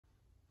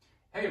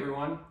Hey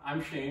everyone,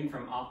 I'm Shane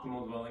from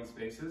Optimal Dwelling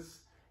Spaces,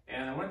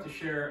 and I want to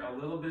share a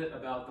little bit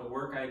about the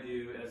work I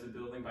do as a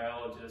building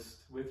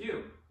biologist with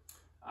you.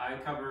 I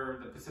cover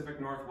the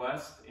Pacific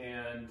Northwest,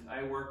 and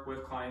I work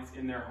with clients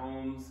in their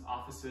homes,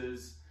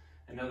 offices,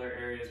 and other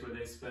areas where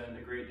they spend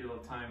a great deal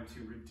of time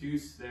to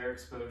reduce their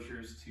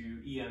exposures to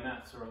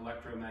EMFs or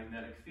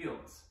electromagnetic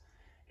fields.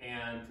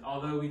 And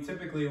although we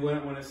typically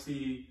wouldn't want to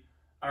see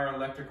our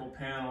electrical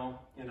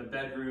panel in a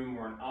bedroom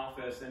or an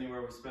office,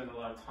 anywhere we spend a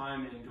lot of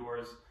time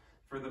indoors,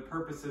 for the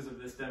purposes of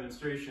this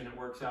demonstration, it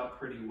works out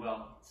pretty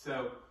well.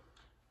 So,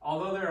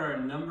 although there are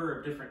a number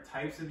of different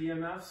types of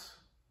EMFs,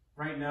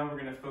 right now we're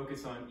going to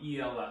focus on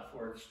ELF,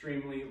 or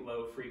extremely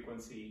low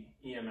frequency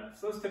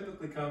EMFs. Those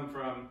typically come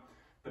from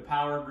the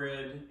power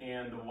grid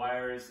and the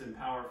wires and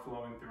power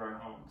flowing through our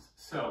homes.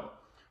 So,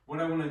 what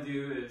I want to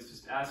do is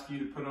just ask you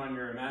to put on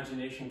your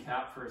imagination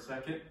cap for a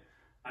second.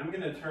 I'm going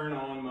to turn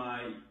on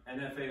my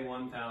NFA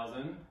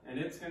 1000, and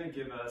it's going to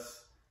give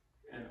us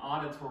an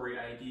auditory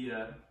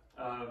idea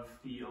of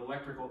the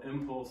electrical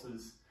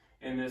impulses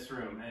in this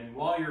room. And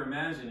while you're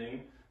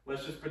imagining,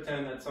 let's just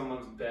pretend that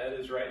someone's bed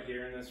is right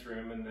here in this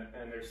room and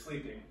they're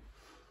sleeping.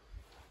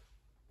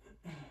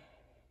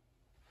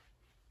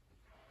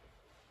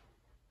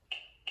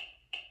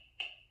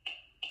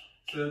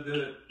 So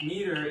the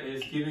meter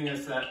is giving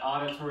us that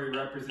auditory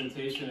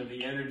representation of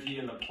the energy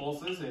and the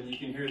pulses, and you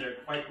can hear they're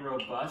quite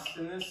robust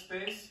in this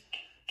space.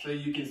 So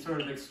you can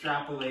sort of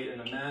extrapolate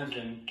and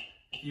imagine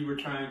if you were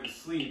trying to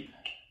sleep,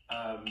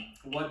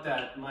 what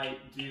that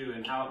might do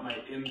and how it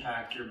might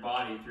impact your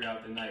body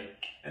throughout the night.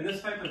 And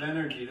this type of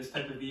energy, this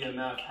type of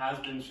EMF, has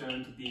been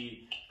shown to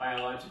be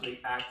biologically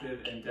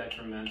active and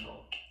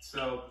detrimental.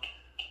 So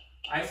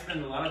I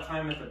spend a lot of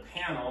time at the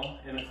panel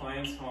in a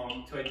client's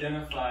home to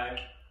identify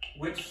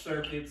which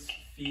circuits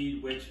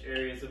feed which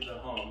areas of the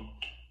home.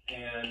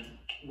 And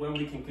when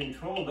we can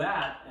control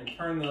that and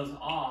turn those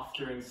off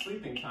during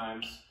sleeping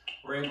times,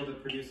 we're able to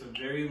produce a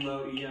very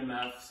low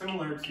EMF,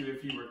 similar to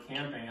if you were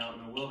camping out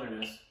in the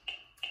wilderness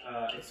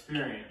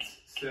experience.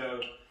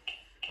 So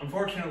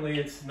unfortunately,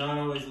 it's not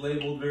always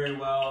labeled very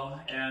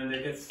well, and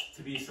there gets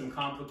to be some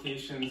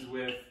complications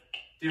with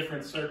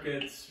different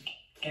circuits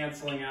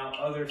canceling out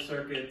other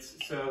circuits.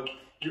 So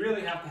you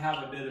really have to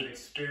have a bit of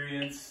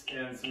experience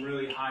and some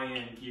really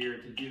high-end gear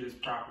to do this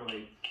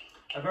properly.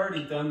 I've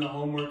already done the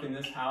homework in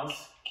this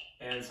house,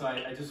 and so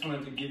I just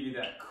wanted to give you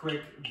that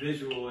quick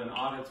visual and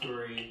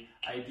auditory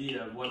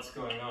idea of what's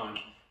going on.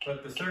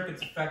 But the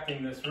circuits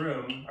affecting this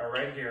room are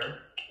right here,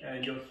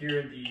 and you'll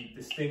hear the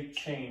distinct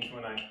change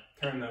when I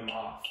turn them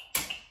off.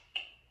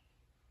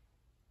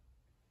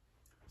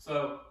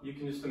 So you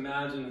can just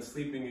imagine the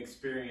sleeping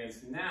experience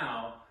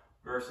now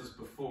versus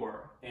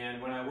before.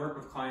 And when I work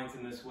with clients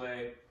in this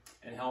way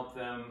and help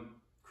them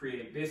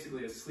create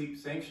basically a sleep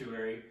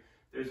sanctuary,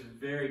 there's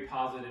very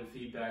positive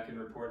feedback and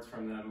reports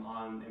from them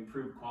on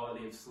improved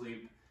quality of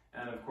sleep.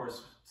 And of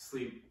course,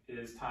 sleep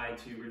is tied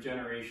to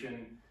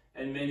regeneration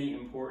and many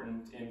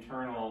important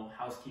internal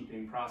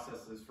housekeeping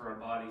processes for our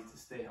bodies to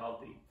stay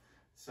healthy.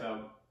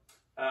 So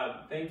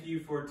thank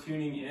you for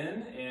tuning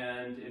in,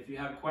 and if you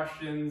have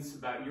questions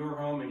about your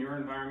home and your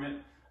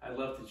environment, I'd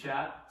love to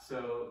chat.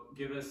 So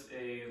give us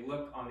a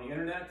look on the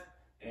internet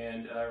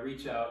and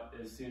reach out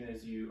as soon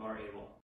as you are able.